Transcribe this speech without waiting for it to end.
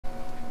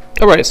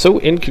Alright, so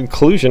in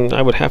conclusion,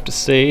 I would have to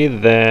say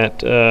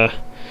that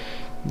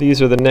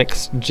these are the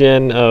next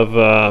gen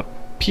of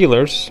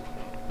peelers,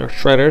 or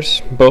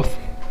shredders, both.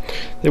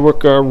 They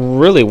work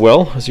really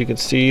well. As you can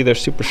see, they're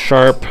super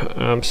sharp,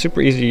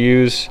 super easy to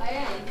use,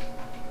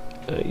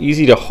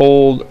 easy to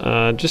hold,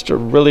 just a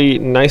really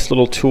nice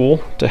little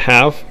tool to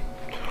have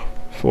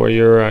for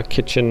your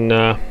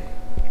kitchen.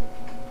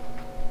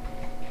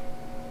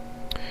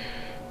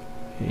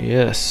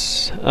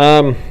 Yes.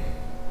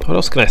 What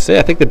else can I say?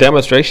 I think the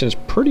demonstration's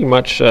pretty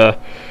much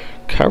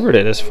covered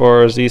it as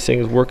far as these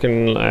things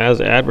working as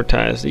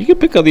advertised. You can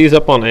pick up these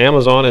up on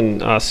Amazon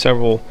in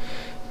several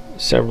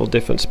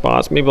different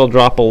spots. Maybe I'll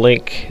drop a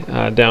link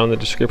down in the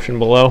description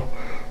below.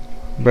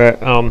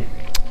 But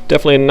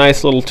definitely a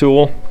nice little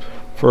tool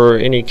for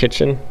any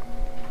kitchen.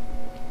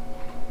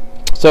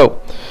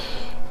 So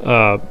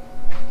yeah,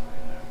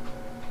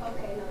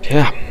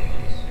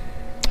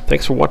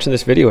 thanks for watching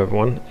this video,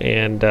 everyone,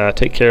 and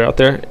take care out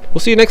there.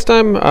 We'll see you next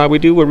time we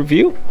do a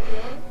review.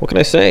 What can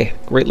I say?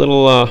 Great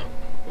little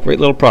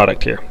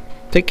product here.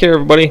 Take care,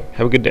 everybody.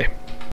 Have a good day.